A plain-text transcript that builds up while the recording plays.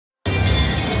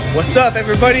What's up,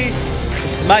 everybody?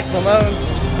 This is Mike Malone.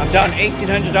 I'm down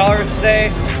 $1,800 today.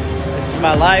 This is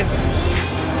my life,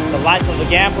 the life of a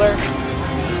gambler.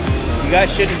 You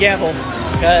guys shouldn't gamble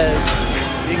because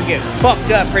you can get fucked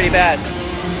up pretty bad,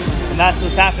 and that's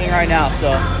what's happening right now.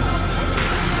 So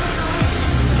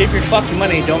keep your fucking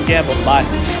money. Don't gamble. Bye.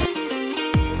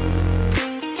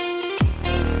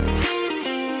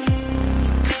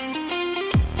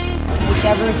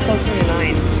 Whichever is closer to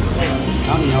 9.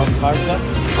 How many all the cards up?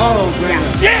 Oh, great.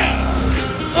 Yeah!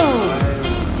 Oh.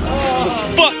 Let's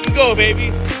fucking go,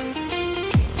 baby.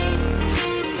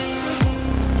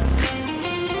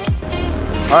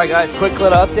 Alright guys, quick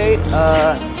little update.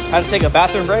 Had to take a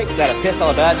bathroom break because I had to piss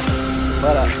all bad.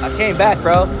 But I came back,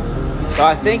 bro. So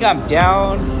I think I'm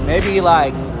down maybe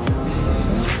like,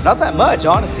 not that much,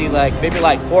 honestly. Like maybe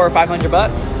like $400 or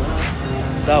 $500.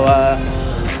 So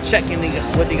checking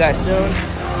with you guys soon.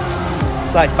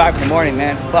 It's like 5 in the morning,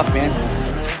 man. Fuck, man.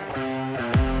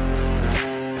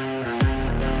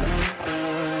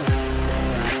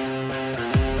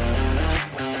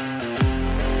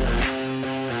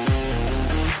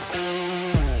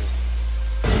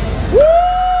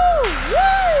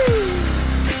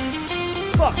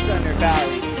 Fuck Thunder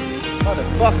Valley,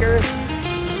 motherfuckers.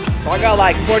 So I got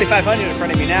like 4,500 in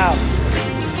front of me now.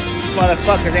 These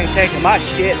motherfuckers ain't taking my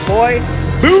shit, boy.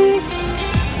 Boom!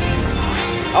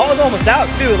 I was almost out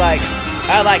too. Like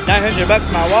I had like $900 in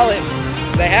my wallet.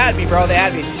 So they had me, bro. They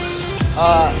had me.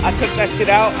 I took that shit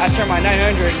out. I turned my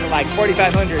 900 into like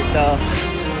 4,500. So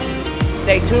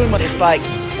stay tuned. It's like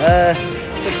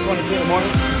 6:22 in the morning.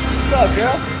 What's up,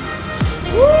 girl?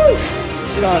 Woo!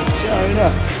 Shit on, you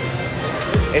know.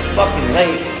 It's fucking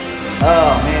late.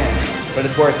 Oh man, but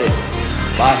it's worth it.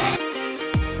 Bye.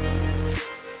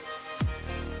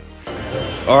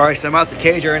 Alright, so I'm out the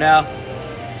cage right now.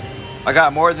 I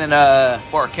got more than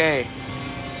 4K,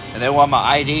 and they want my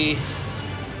ID,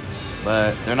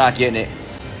 but they're not getting it.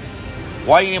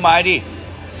 Why do you need my ID? I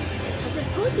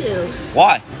just told you.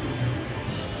 Why?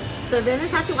 So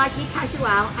vendors have to watch me cash you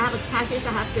out. I have a cashiers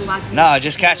that have to watch me. No,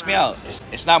 just cash me out.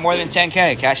 It's not more than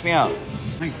 10K. Cash me out.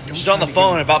 She's on the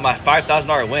phone about my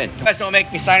 $5,000 win. You guys don't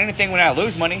make me sign anything when I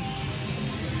lose money.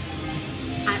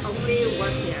 I only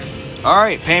work here. All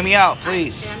right, pay me out,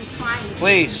 please. I am trying to.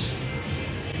 Please.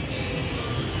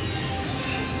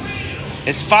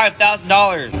 It's $5,000.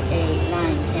 8, 9,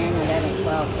 10, 11,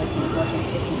 12, 13, 14,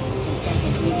 15, 16,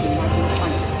 17, 18, 19,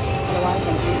 20. Otherwise,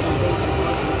 I'm 2, 3,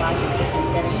 4, 5, 6,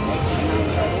 7, 8, 9,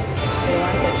 30.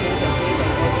 31, 32, 33,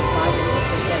 34, 35,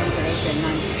 36, 37, 38,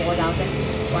 39, 4,000.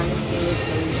 1, 2,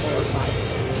 3, 4,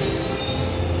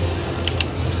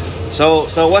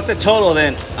 5. So what's the total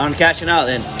then on cashing out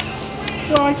then?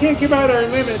 Well, I can't give out our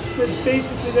limits, but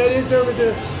basically that is over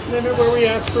the limit where we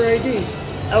ask for ID.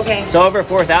 Okay. So over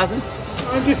 4,000?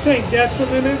 I'm just saying, that's the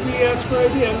limit we ask for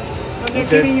ID. I'm not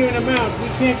giving you an amount. We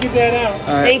can't give that out.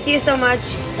 All right. Thank you so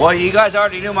much. Well, you guys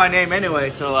already knew my name anyway,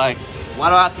 so like, why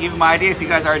do I have to give you my ID if you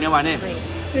guys already knew my name?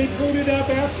 They pulled it up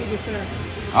after the fact.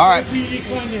 All right. We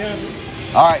declined to have it.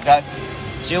 All right, guys.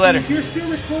 See you later. If you're still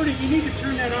recording, you need to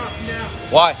turn that off now.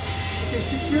 Why? Okay,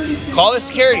 security's gonna Call the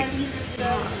security.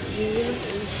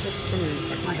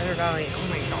 Valley. Oh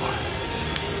my god.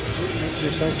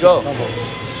 Let's go.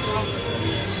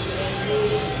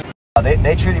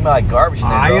 They treated me like garbage.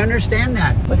 I understand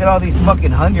that. Look at all these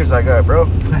fucking hundreds I got, bro.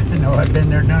 I know, I've been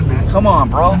there, done that. Come on,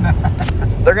 bro.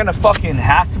 They're gonna fucking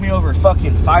hassle me over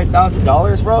fucking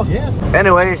 $5,000, bro. Yes.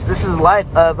 Anyways, this is the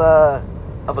life of a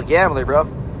gambler, bro.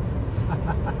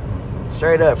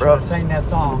 Straight up, bro. Sang that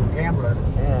song, Gambler.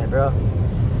 Yeah, bro.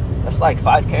 That's like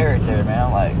 5K right there,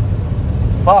 man. Like,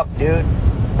 fuck, dude.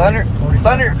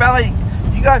 Thunder Valley,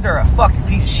 you guys are a fucking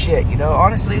piece of shit, you know?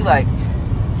 Honestly, like,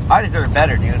 I deserve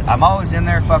better, dude. I'm always in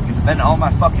there fucking spending all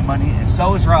my fucking money, and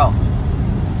so is Ralph.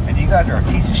 And you guys are a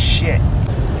piece of shit.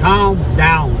 Calm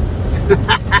down.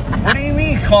 What do you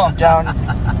mean, calm down?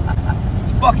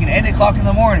 It's fucking 8 o'clock in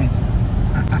the morning.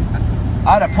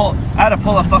 I had to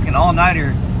pull a fucking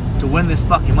all-nighter to win this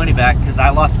fucking money back because I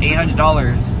lost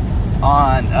 $800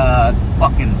 on a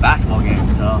fucking basketball game.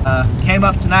 So came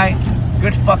up tonight,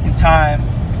 good fucking time.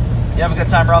 You have a good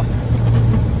time, Ralph?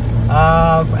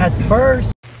 At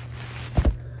first,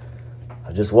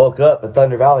 I just woke up and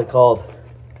Thunder Valley called.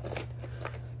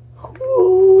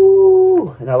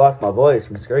 Woo! And I lost my voice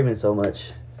from screaming so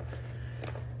much.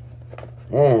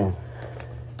 Man.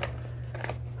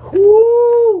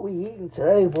 Woo! We eating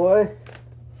today, boy.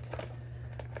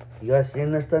 You guys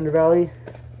seen this, Thunder Valley?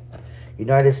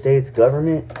 United States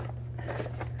government.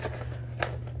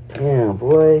 Damn,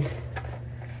 boy.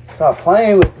 Stop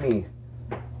playing with me.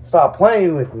 Stop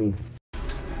playing with me.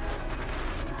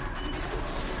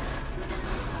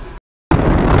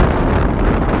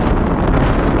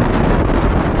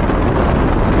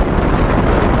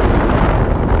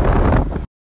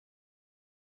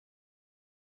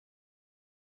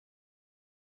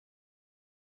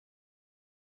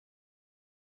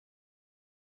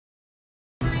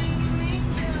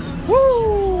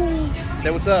 Say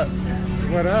what's up.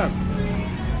 What up?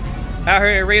 Out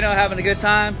here in Reno having a good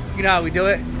time. You know how we do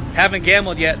it. Haven't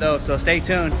gambled yet though, so stay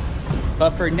tuned. But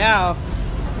for now,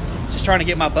 just trying to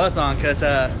get my buzz on, because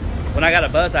when I got a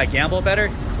buzz, I gamble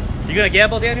better. You gonna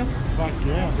gamble, Daniel? Fuck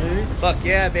yeah, baby. Fuck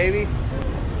yeah, baby.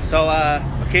 So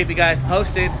I'll keep you guys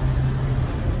posted.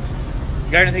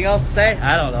 You got anything else to say?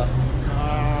 I don't know.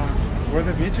 Where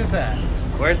the bitches at?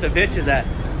 Where's the bitches at?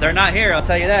 They're not here, I'll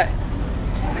tell you that.